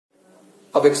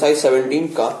अब एक्सरसाइज 17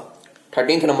 का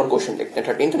 13th number question देखते हैं।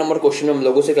 13th नंबर क्वेश्चन में हम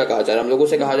लोगों से क्या कहा जा रहा है, हम लोगों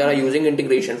से कहा जा रहा है using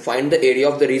integration find the area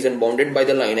of the reason bounded by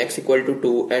the line x equal to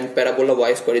 2 and parabola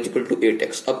y square is equal to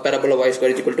 8x। अब parabola y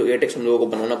square is equal to 8x हम लोगों को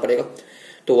बनाना पड़ेगा।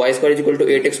 तो y square is equal to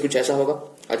 8x कुछ ऐसा होगा।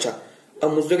 अच्छा,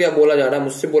 अब मुझसे क्या बोला जा रहा है,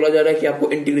 मुझसे बोला जा रहा है कि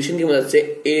आपको इंटीग्रेशन की मदद से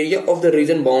area of the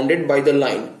reason bounded by the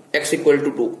line x equal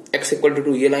to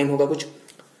 2 ये लाइन होगा कुछ,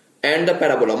 एंड द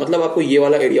पैराबोला मतलब आपको ये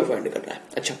वाला एरिया फाइंड करना है।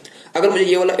 अच्छा, अगर मुझे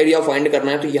ये वाला एरिया फाइंड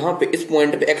करना है तो यहाँ पे इस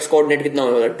पॉइंट पे x कोऑर्डिनेट कितना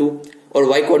होने वाला है 2 और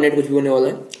y कोऑर्डिनेट कुछ भी होने वाला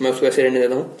है, मैं उसको ऐसे रहने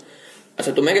देता हूँ।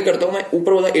 अच्छा, तो मैं क्या करता हूँ, मैं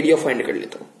ऊपर वाला एरिया फाइंड कर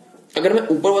लेता हूँ। अगर मैं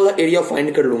ऊपर वाला एरिया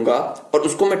फाइंड कर लूंगा और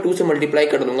उसको मैं 2 से मल्टीप्लाई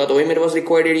कर दूंगा तो वही मेरे पास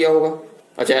रिक्वायर्ड एरिया होगा।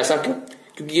 अच्छा, ऐसा क्यों?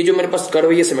 क्योंकि ये जो मेरे पास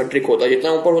कर्व है ये सिमेट्रिक होता है,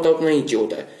 जितना ऊपर होता है उतना नीचे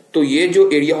होता है, तो ये जो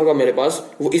एरिया होगा मेरे पास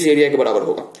वो इस एरिया के बराबर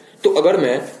होगा। तो अगर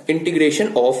मैं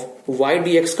इंटीग्रेशन ऑफ y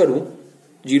dx करूं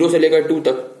 0 से लेकर 2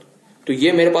 तक, तो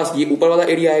ये मेरे पास ये ऊपर वाला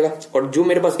एरिया आएगा और जो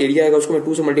मेरे पास एरिया आएगा उसको मैं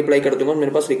 2 से मल्टीप्लाई कर दूंगा,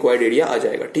 मेरे पास रिक्वायर्ड एरिया आ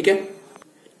जाएगा। ठीक है,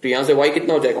 तो यहां से y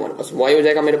कितना हो जाएगा मेरे पास, y हो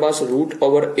जाएगा मेरे पास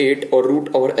 √8 और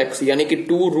 √x यानी कि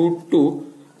 2√2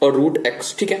 और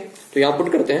 √x। ठीक है, तो यहां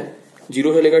पुट करते हैं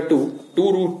 0 से लेकर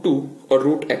 2√2 और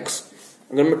 √x।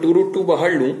 अगर मैं 2√2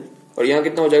 बाहर लूं और यहाँ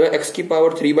कितना हो जाएगा x की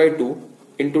पावर 3/2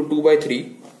 इंटू 2/3,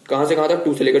 कहां से कहां तक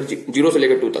 2 से लेकर 0 से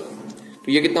लेकर 2 तक,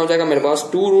 तो ये कितना हो जाएगा मेरे पास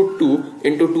 2√2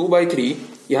 इंटू 2/3,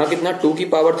 यहाँ कितना 2 की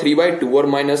पावर 3/2 और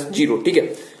माइनस 0। ठीक है,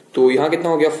 तो यहाँ कितना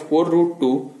हो गया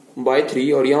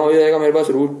 4√2/3 और यहाँ हो जाएगा मेरे पास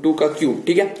 √2 का क्यूब।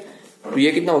 ठीक है, तो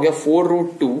ये कितना हो गया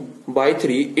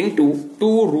 4√2/3 इंटू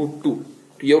 2√2,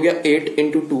 तो ये हो गया 8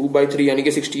 इंटू 2/3 यानी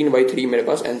कि 16/3 मेरे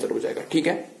पास आंसर हो जाएगा। ठीक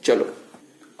है, चलो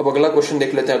अब अगला क्वेश्चन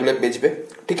देख लेते हैं अगले पेज पे।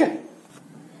 ठीक है,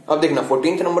 अब देखना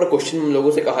 14th नंबर क्वेश्चन हम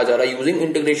लोगों से कहा जा रहा है using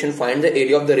integration find the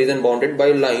area of the reason bounded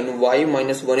by line y -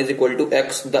 1 is equal to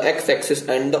x the x axis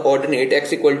and the ordinate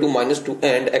x equal to -2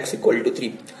 and x equal to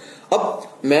 3। अब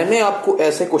मैंने आपको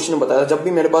ऐसे क्वेश्चन बताया जब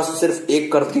भी मेरे पास सिर्फ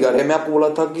एक कर्व दिया है, मैं आपको बोला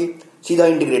था कि सीधा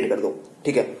इंटीग्रेट कर दो।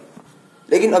 ठीक है,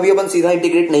 लेकिन अभी अपन सीधा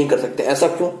इंटीग्रेट नहीं कर सकते, ऐसा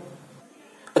क्यों?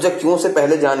 अच्छा, क्यों से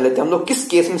पहले जान लेते हैं हम लोग किस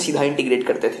केस में सीधा इंटीग्रेट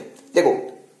करते थे। देखो,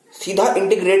 सीधा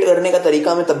इंटीग्रेट करने का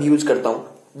तरीका मैं तभी यूज करता हूं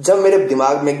जब मेरे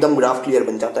दिमाग में एकदम ग्राफ क्लियर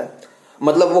बन जाता है,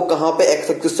 मतलब वो कहां पे एक्स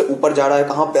एक्सिस से ऊपर जा रहा है,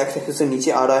 कहां पे एक्स एक्सिस से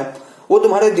नीचे आ रहा है, वो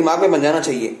तुम्हारे दिमाग में बन जाना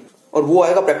चाहिए और वो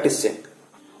आएगा प्रैक्टिस से।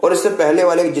 और इससे पहले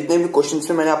वाले जितने भी क्वेश्चन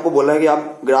में मैंने आपको बोला है कि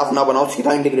आप ग्राफ ना बनाओ,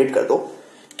 सीधा इंटीग्रेट कर दो,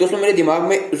 तो उसमें मेरे दिमाग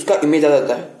में उसका इमेज आ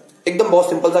जाता है। एकदम बहुत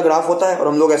सिंपल सा ग्राफ होता है और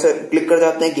हम लोग ऐसे क्लिक कर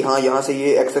जाते हैं कि हाँ यहाँ से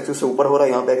ये एक्स एक्सिस से ऊपर हो रहा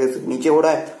है, यहाँ पे एक्स एक्सिस नीचे हो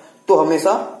रहा है, तो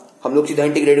हमेशा हम लोग सीधा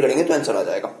इंटीग्रेट करेंगे तो आंसर आ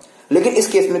जाएगा। लेकिन इस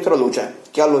केस में थोड़ा लोचा है।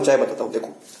 क्या लोचा है बताता हूँ। देखो,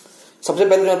 सबसे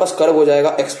पहले मेरे पास कर्व हो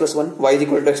जाएगा x+1 y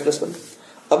equal to x+1।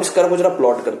 अब इस कर्व को जरा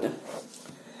प्लॉट करते हैं।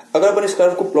 अगर अपन इस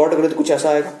कर्व को प्लॉट करें तो कुछ ऐसा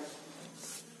आएगा,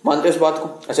 मानते हो इस बात को?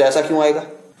 अच्छा, ऐसा क्यों आएगा?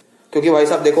 क्योंकि भाई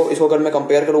साहब देखो, इसको अगर मैं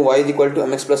कंपेयर करूं y इक्वल टू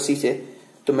mx+c से,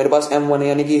 तो मेरे पास m1 है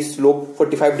यानी कि स्लोप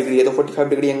 45 डिग्री है, तो 45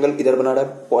 डिग्री एंगल इधर बना रहा है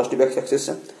पॉजिटिव एक्स एक्सिस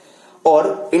से,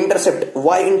 और इंटरसेप्ट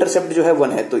y इंटरसेप्ट जो है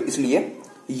 1 है, तो इसलिए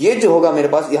ये जो होगा मेरे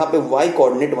पास यहाँ पे y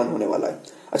कोऑर्डिनेट 1 होने वाला है।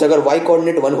 अच्छा, अगर y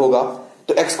कोऑर्डिनेट 1 होगा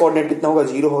तो x कोऑर्डिनेट कितना होगा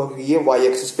 0 होगा, क्योंकि ये y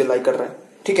एक्सिस पे लाई कर रहा है।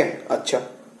 ठीक है, अच्छा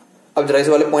अब जरा इस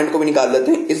वाले पॉइंट को भी निकाल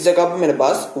लेते हैं। इस जगह पे मेरे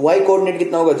पास y कोऑर्डिनेट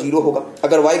कितना होगा 0 होगा।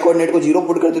 अगर y कोऑर्डिनेट को 0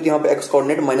 पुट करते तो यहाँ पे x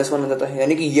कोऑर्डिनेट -1 हो जाता है,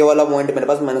 यानी कि ये वाला पॉइंट मेरे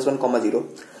पास -1, 0।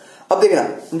 अब देखना,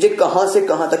 मुझे कहां से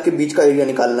कहां तक के बीच का एरिया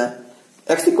निकालना है।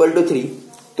 x इक्वल टू 3,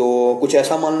 तो कुछ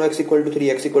ऐसा मान लो x equal to 3,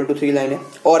 x equal to 3 line है,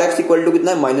 और x इक्वल टू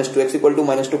कितना है -2, x इक्वल टू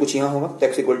 -2 कुछ यहाँ होगा, तो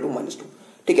x इक्वल टू -2।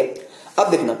 ठीक है,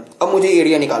 अब देखना, अब मुझे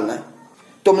एरिया निकालना है।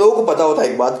 तो हम लोगों को पता होता है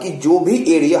एक बात कि जो भी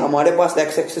एरिया हमारे पास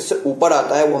एक्स एक्सिस से ऊपर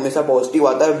आता है वो हमेशा पॉजिटिव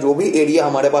आता है, जो भी एरिया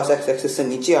हमारे पास एक्स एक्सिस से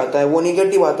नीचे आता है वो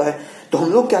नेगेटिव आता है। तो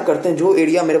हम लोग क्या करते हैं, जो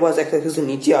एरिया मेरे पास एक्स एक्सिस से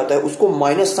नीचे आता है उसको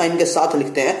माइनस साइन के साथ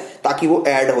लिखते हैं ताकि वो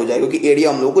ऐड हो जाए, क्योंकि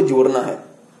एरिया हम लोग को जोड़ना है।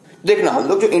 देखना, हम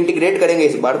लोग जो इंटीग्रेट करेंगे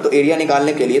इस बार, तो एरिया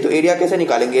निकालने के लिए, तो एरिया कैसे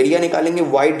निकालेंगे, एरिया निकालेंगे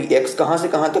y dx, कहां से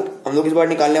कहां तक हम लोग इस बार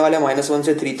निकालने वाले हैं -1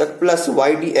 से 3 तक, प्लस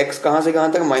y dx कहां से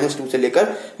कहां तक -2 से लेकर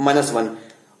 -1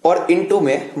 और इनटू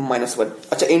में -1।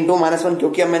 अच्छा, इनटू -1 क्यों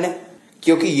किया मैंने,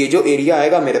 क्योंकि ये जो एरिया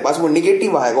आएगा मेरे पास वो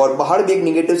निगेटिव आएगा और बाहर भी एक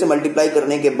निगेटिव से मल्टीप्लाई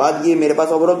करने के बाद ये मेरे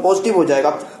पास ओवरऑल पॉजिटिव हो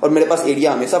जाएगा और मेरे पास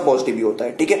एरिया हमेशा पॉजिटिव ही होता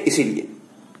है। ठीक है, इसीलिए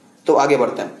तो आगे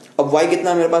बढ़ते हैं। अब y कितना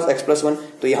है मेरे पास x+1,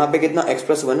 तो यहाँ पे कितना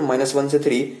x+1 -1 से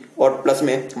 3 और प्लस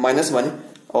में -1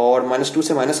 और -2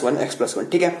 से -1 x+1।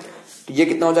 ठीक है, तो ये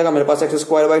कितना हो जाएगा मेरे पास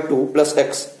x² प्लस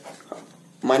x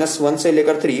 -1 से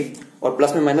लेकर 3 और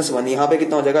प्लस में -1, यहाँ पे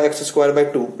कितना हो जाएगा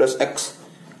x² प्लस x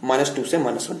 -2 से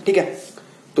 -1। ठीक है,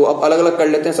 तो अब अलग अलग कर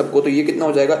लेते हैं सबको। तो ये कितना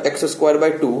हो जाएगा x²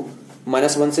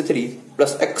 -1 से 3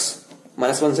 प्लस x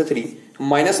 -1 से 3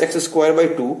 माइनस x²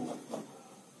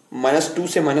 -2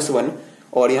 से -1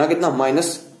 और यहाँ कितना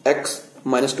 -x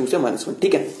 -2 से -1।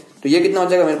 ठीक है, तो ये कितना हो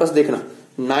जाएगा मेरे पास, देखना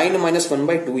 9 माइनस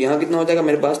 1/2, यहाँ कितना हो जाएगा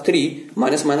मेरे पास 3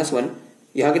 माइनस माइनस 1,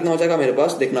 यहाँ कितना हो जाएगा मेरे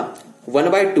पास देखना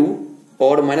 1/2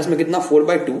 और माइनस में कितना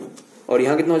 4/2 और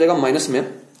यहाँ कितना हो जाएगा माइनस में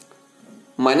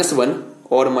 -1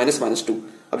 और -2।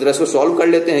 अब जरा इसको सॉल्व कर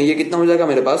लेते हैं। ये कितना हो जाएगा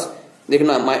मेरे पास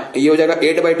देखना, ये हो जाएगा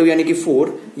 8/2 यानी कि 4,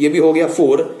 ये भी हो गया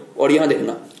 4 और यहाँ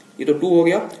देखना ये तो 2 हो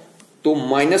गया, तो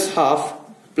 -½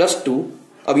 + 2।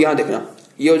 अब यहाँ देखना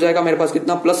ये हो जाएगा मेरे पास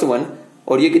कितना +1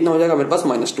 और ये कितना हो जाएगा मेरे पास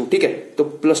 -2। ठीक है, तो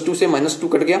 +2 से -2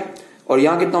 कट गया और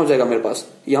यहाँ कितना हो जाएगा मेरे पास,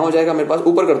 यहाँ हो जाएगा मेरे पास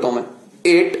ऊपर करता हूं मैं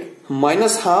 8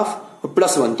 -½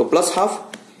 +1 तो +½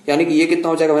 यानी कि ये कितना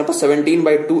हो जाएगा मेरे पास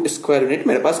 17/2 स्क्वायर यूनिट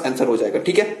मेरे पास आंसर हो जाएगा।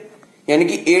 ठीक है, यानी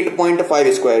कि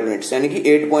 8.5 स्क्वायर यूनिट्स, यानी कि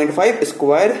 8.5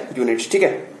 स्क्वायर यूनिट्स। ठीक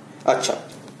है, अच्छा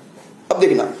अब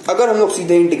देखना अगर हम लोग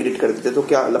सीधे इंटीग्रेट कर देते तो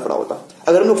क्या लफड़ा होता।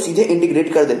 अगर हम लोग सीधे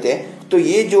इंटीग्रेट कर देते हैं तो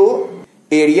ये जो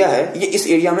एरिया है ये इस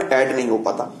एरिया में ऐड नहीं हो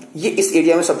पाता, ये इस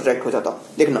एरिया में सब्ट्रैक्ट हो जाता।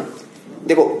 देखना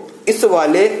देखो इस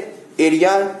वाले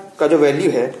एरिया का जो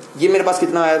वैल्यू है ये मेरे पास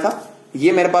कितना आया था,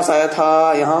 ये मेरे पास आया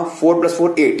था यहाँ 4 + 4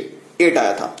 8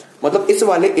 आया था। मतलब इस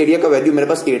वाले एरिया का वैल्यू मेरे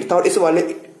पास 8 था और इस वाले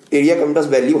एरिया का मेरे पास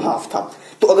वैल्यू ½ था।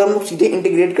 तो अगर हम लोग सीधे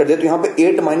इंटीग्रेट कर दे तो यहाँ पे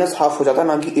 8 - ½ हो जाता,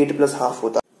 ना कि 8 + ½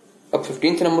 होता। अब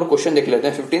 15th नंबर क्वेश्चन देख लेते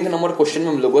हैं। 15th नंबर क्वेश्चन में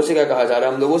हम लोगों से क्या कहा जा रहा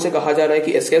है, हम लोगों से कहा जा रहा है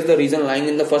कि sketch the reason lying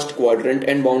in the first quadrant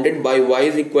and bounded by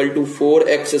y = 4x²,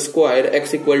 x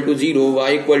 = 0,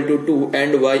 y = 2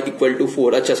 and y =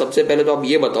 4। अच्छा सबसे पहले तो आप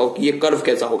ये बताओ कि ये कर्व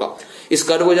कैसा होगा। इस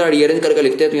कर्व को जरा रीअरेंज करके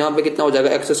लिखते हैं तो यहाँ पे कितना हो जाएगा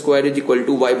x²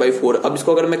 = y/4। अब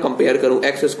इसको अगर मैं कंपेयर करूं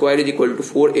x² =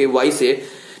 4ay से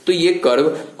तो ये कर्व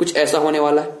कुछ ऐसा होने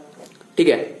वाला है। ठीक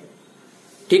है,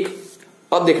 ठीक।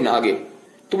 अब देखना आगे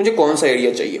तो मुझे कौन सा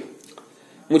एरिया चाहिए,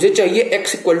 मुझे चाहिए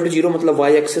x = 0 मतलब y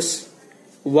एक्सिस,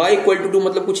 y = 2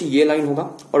 मतलब कुछ ये लाइन होगा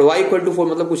और y = 4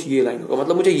 मतलब कुछ ये लाइन होगा,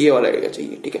 मतलब मुझे ये वाला एरिया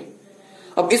चाहिए। ठीक है,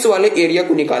 अब इस वाले एरिया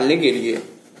को निकालने के लिए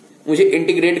मुझे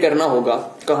इंटीग्रेट करना होगा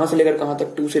कहां से लेकर कहां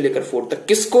तक, 2 से लेकर 4 तक।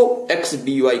 किसको, x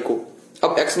dy को।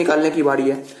 अब x निकालने की बारी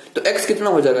है तो x कितना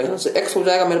हो जाएगा, यहां से x हो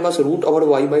जाएगा मेरे पास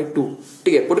 √y/2।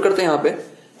 ठीक है, पुट करते हैं यहाँ पे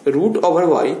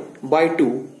 √y/2,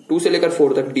 2 से लेकर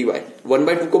 4 तक dy।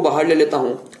 1/2 को बाहर ले लेता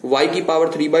हूं, y की पावर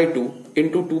 3/2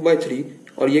 इंटू 2/3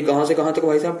 और ये कहां से कहां तक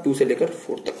भाई साहब, 2 से लेकर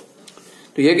 4 तक।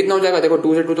 तो ये कितना हो जाएगा, देखो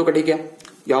 2 से 2 तो कट गया,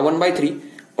 यहाँ 1/3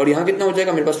 और यहाँ कितना हो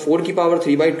जाएगा मेरे पास 4 की पावर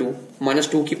 3/2 -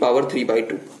 2 की पावर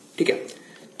 3/2। ठीक है,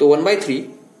 तो 1/3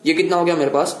 ये कितना हो गया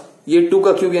मेरे पास, ये 2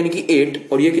 का क्यूब यानी कि 8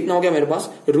 और ये कितना हो गया मेरे पास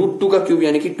 √2 का क्यूब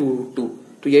यानी कि 2 √2।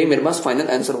 तो यही मेरे पास फाइनल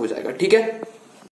आंसर हो जाएगा। ठीक है।